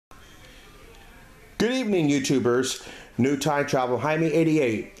Good evening, YouTubers. New Time Travel Jaime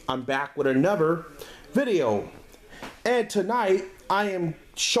 88. I'm back with another video. And tonight, I am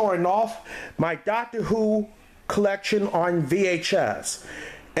showing off my Doctor Who collection on VHS.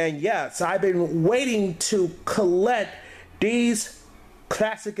 And yes, I've been waiting to collect these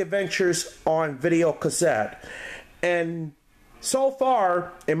classic adventures on video cassette. And so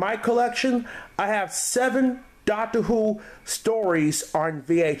far, in my collection, I have 7 Doctor Who stories on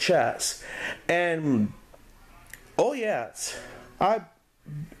VHS. And oh yes,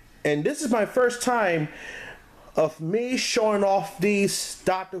 and this is my first time of me showing off these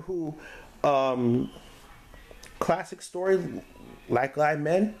Doctor Who classic stories like I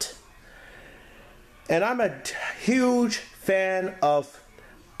meant. And I'm a huge fan of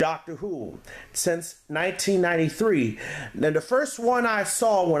Doctor Who since 1993. Now, the first one I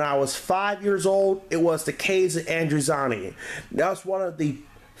saw when I was 5 years old, it was the Caves of Androzani. That was one of the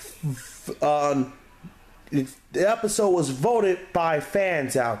episode was voted by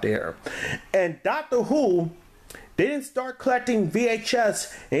fans out there. And Doctor Who, they didn't start collecting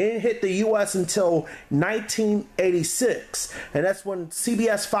VHS. It didn't hit the US until 1986. And that's when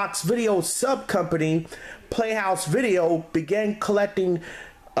CBS Fox Video sub company Playhouse Video began collecting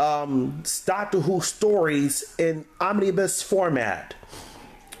Doctor Who stories in omnibus format.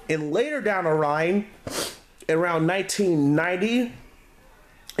 And later down the line, around 1990,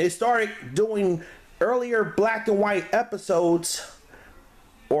 they started doing earlier black and white episodes.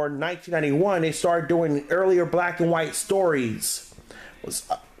 Or 1991, they started doing earlier black and white stories.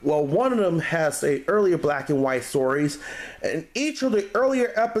 Well, one of them has a earlier black and white stories, and each of the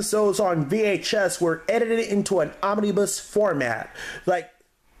earlier episodes on VHS were edited into an omnibus format, like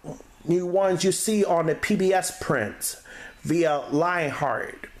new ones you see on the PBS prints via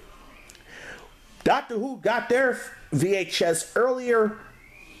Lionheart. Doctor Who got their VHS earlier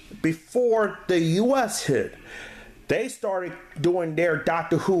before the US hit. They started doing their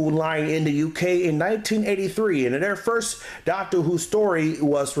Doctor Who line in the UK in 1983, and their first Doctor Who story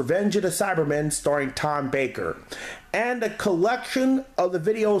was Revenge of the Cybermen, starring Tom Baker. And the collection of the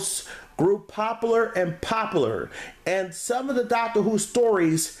videos grew popular and popular, and some of the Doctor Who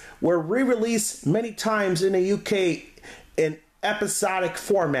stories were re-released many times in the UK in episodic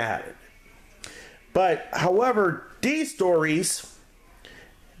format. But however, these stories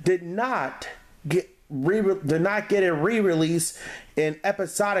did not get a re-release in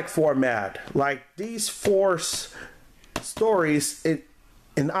episodic format like these 4 stories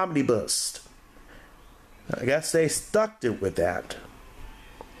in omnibus. I guess they stuck it with that.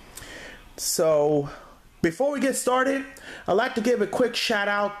 So before we get started, I'd like to give a quick shout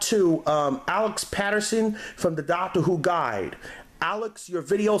out to Alex Patterson from the Doctor Who Guide. Alex, your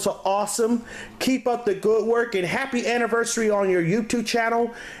videos are awesome. Keep up the good work, and happy anniversary on your YouTube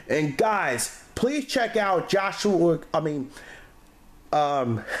channel. And guys, please check out the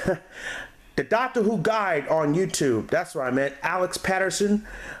Doctor Who Guide on YouTube. That's what I meant. Alex Patterson,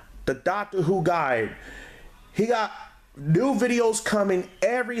 the Doctor Who Guide. He got new videos coming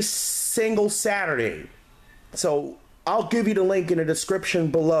every single Saturday. So I'll give you the link in the description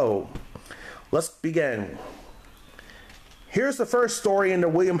below. Let's begin. Here's the first story in the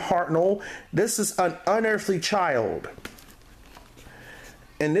William Hartnell. This is An Unearthly Child.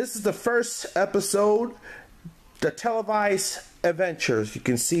 And this is the first episode, the televised adventures. You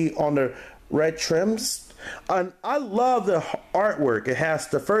can see on the red trims. And I love the artwork. It has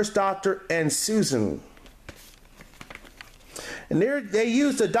the First Doctor and Susan. And they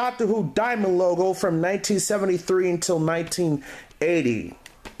used the Doctor Who Diamond logo from 1973 until 1980.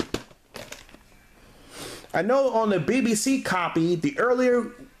 I know on the BBC copy, the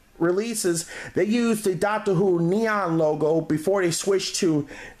earlier releases, they used the Doctor Who neon logo before they switched to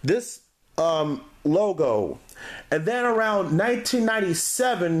this logo. And then around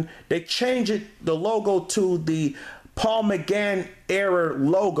 1997, they changed the logo to the Paul McGann era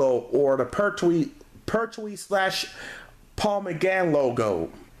logo, or the Pertwee / Paul McGann logo.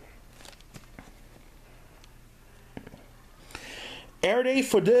 Air date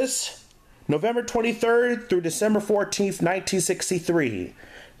for this, November 23rd through December 14th, 1963.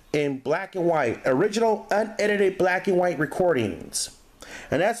 In black and white, original unedited black and white recordings.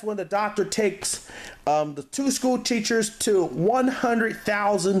 And that's when the Doctor takes the 2 school teachers to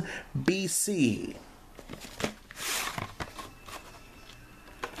 100,000 BC.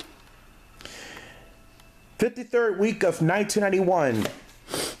 '53rd week of 1991.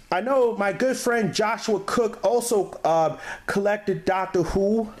 I know my good friend Joshua Cook also collected Doctor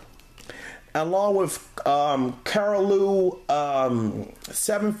Who, along with Carol Lou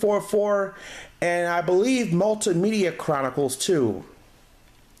 744, and I believe Multimedia Chronicles too.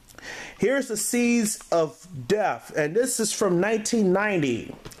 Here's the Seeds of Death, and this is from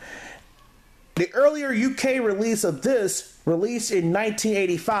 1990. The earlier UK release of this released in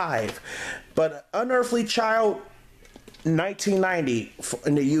 1985, but Unearthly Child 1990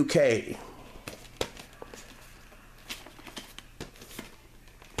 in the UK.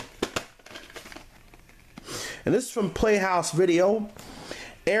 And this is from Playhouse Video,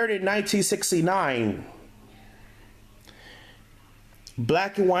 aired in 1969.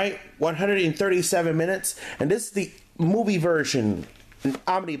 Black and white, 137 minutes, and this is the movie version, an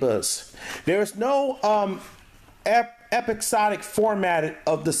omnibus. There's no episodic format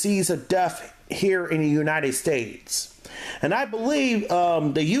of the Seeds of Death here in the United States, and I believe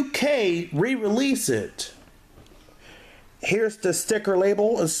the UK re-released it. Here's the sticker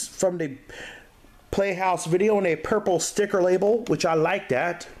label. It's from the Playhouse Video and a purple sticker label, which I like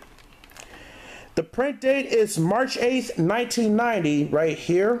that. The print date is March 8th, 1990, right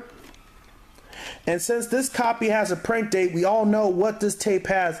here. And since this copy has a print date, we all know what this tape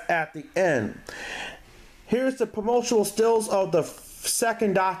has at the end. Here's the promotional stills of the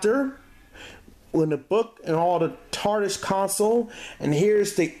second Doctor with the book and all the TARDIS console. And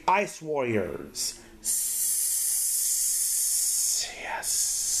here's the Ice Warriors.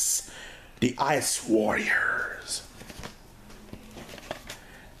 Yes, the Ice Warriors.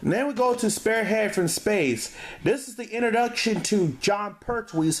 And then we go to Spearhead from Space. This is the introduction to John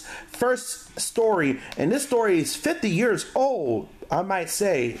Pertwee's first story, and this story is 50 years old, I might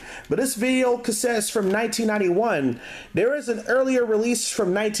say. But this video cassette is from 1991. There is an earlier release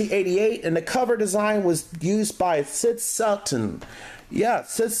from 1988, and the cover design was used by Sid Sutton. Yeah,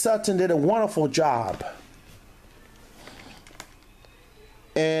 Sid Sutton did a wonderful job.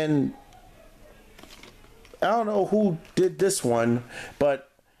 And I don't know who did this one, but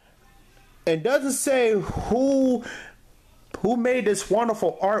it doesn't say who made this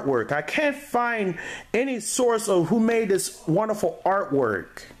wonderful artwork. I can't find any source of who made this wonderful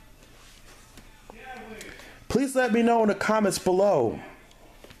artwork. Please let me know in the comments below.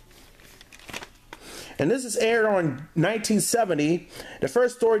 And this is aired on 1970. The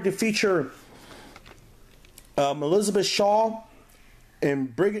first story to feature Elizabeth Shaw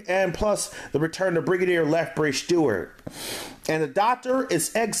and plus the return of Brigadier Lethbridge Stewart. And the Doctor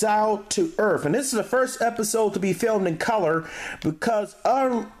is exiled to Earth. And this is the first episode to be filmed in color because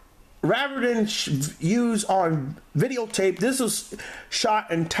rather than use on videotape, this was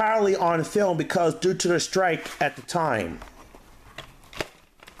shot entirely on film because due to the strike at the time.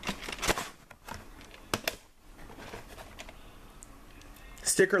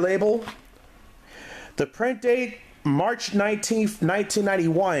 Sticker label. The print date, March 19th,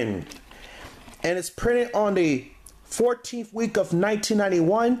 1991. And it's printed on the 14th week of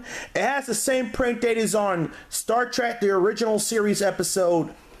 1991. It has the same print date as on Star Trek, the original series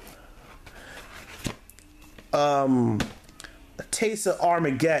episode, A Taste of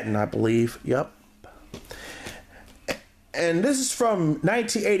Armageddon, I believe. Yep. And this is from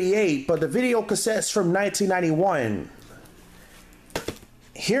 1988, but the video cassette's from 1991.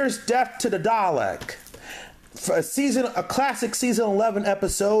 Here's Death to the Dalek. For a classic season 11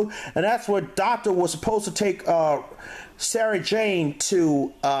 episode, and that's where Doctor was supposed to take Sarah Jane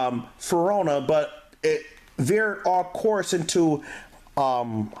to Verona, but it veered off course into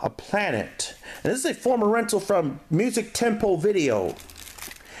a planet. And this is a former rental from Music Tempo Video,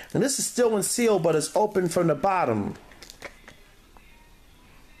 and this is still in seal, but it's open from the bottom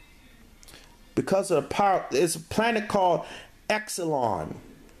because of the power. It's a planet called Exelon.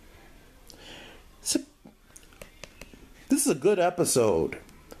 This is a good episode.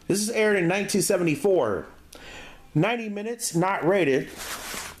 This is aired in 1974. 90 minutes, not rated,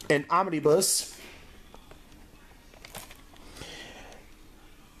 an omnibus.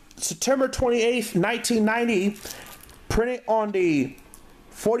 September 28th, 1990, printed on the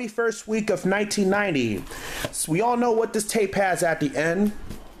 41st week of 1990. So we all know what this tape has at the end.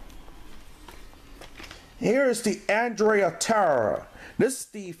 Here is the Android of Terror. This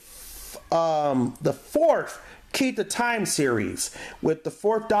is the fourth Keep the Time series with the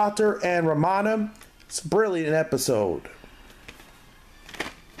fourth Doctor and Romana. It's a brilliant episode.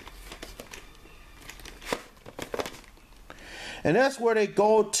 And that's where they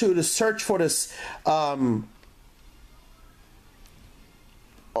go to search for this I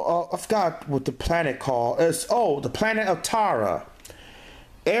forgot what the planet called. It's the planet of Tara.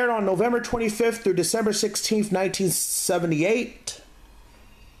 Aired on November 25th through December 16th, 1978.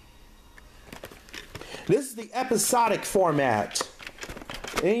 This is the episodic format.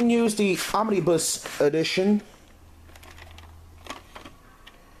 They didn't use the omnibus edition.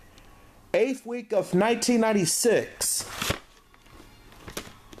 8th week of 1996.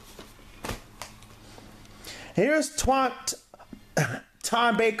 Here's Tom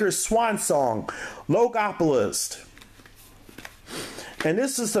Baker's swan song, Logopolis. And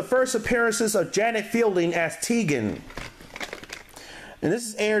this is the first appearances of Janet Fielding as Tegan. And this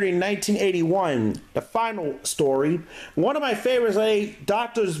is aired in 1981. The final story. One of my favorites is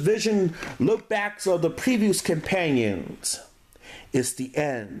Doctor's vision look backs of the previous companions. It's the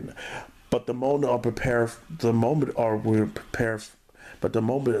end. But the moment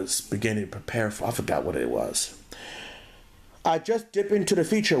is beginning to prepare for, I forgot what it was. I just dip into the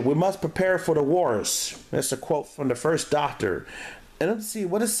future. We must prepare for the wars. That's a quote from the first Doctor. And let's see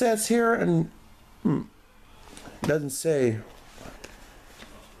what it says here. And it doesn't say.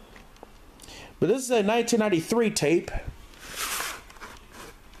 But this is a 1993 tape.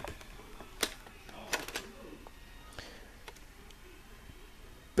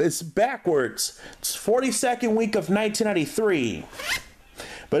 It's backwards. It's 42nd week of 1993.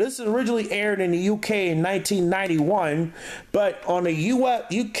 But this is originally aired in the UK in 1991. But on the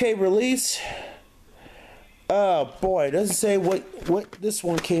UK release, oh boy, it doesn't say what this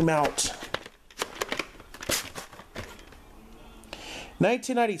one came out.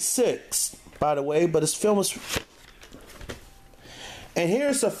 1996, by the way, but this film is. And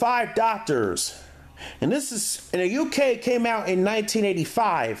here's the 5 Doctors. And this is, in the UK, it came out in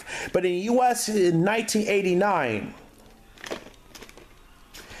 1985, but in the US in 1989.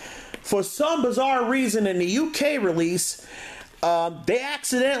 For some bizarre reason, in the UK release, they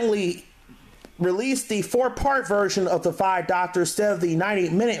accidentally released the 4-part version of the 5 Doctors instead of the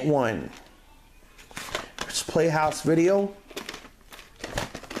 90-minute one. Here's Playhouse video.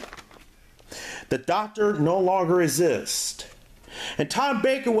 The Doctor no longer exists. And Tom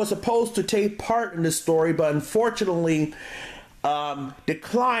Baker was supposed to take part in this story, but unfortunately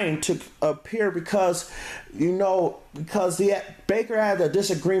declined to appear because, Baker had a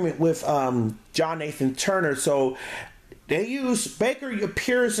disagreement with John Nathan Turner. So Baker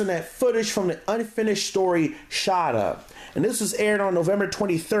appears in that footage from the unfinished story Shada. And this was aired on November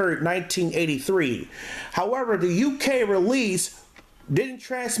 23rd, 1983. However, the UK release didn't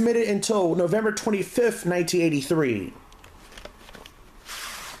transmit it until November 25th, 1983.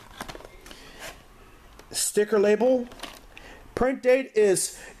 Sticker label. Print date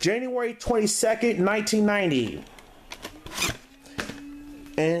is January 22nd, 1990.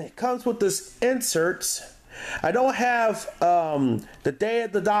 And it comes with this inserts. I don't have the Day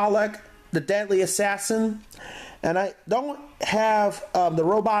of the Dalek, the Deadly Assassin, and I don't have the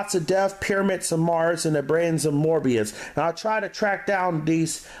Robots of Death, Pyramids of Mars, and the Brains of Morbius. And I'll try to track down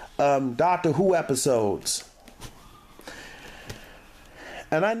these Doctor Who episodes.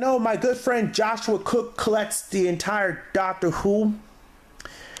 And I know my good friend Joshua Cook collects the entire Doctor Who.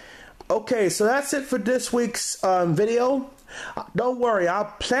 Okay, so that's it for this week's video. Don't worry,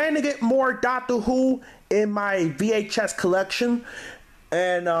 I'll plan to get more Doctor Who in my VHS collection.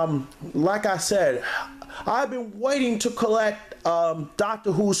 And like I said, I've been waiting to collect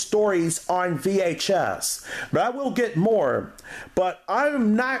Doctor Who stories on VHS. But I will get more. But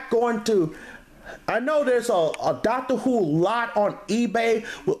I'm not going to. I know there's a Doctor Who lot on eBay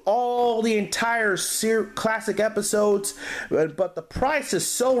with all the entire classic episodes, but the price is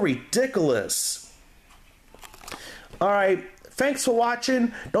so ridiculous. Alright, thanks for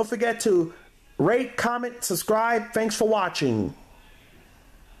watching. Don't forget to rate, comment, subscribe. Thanks for watching.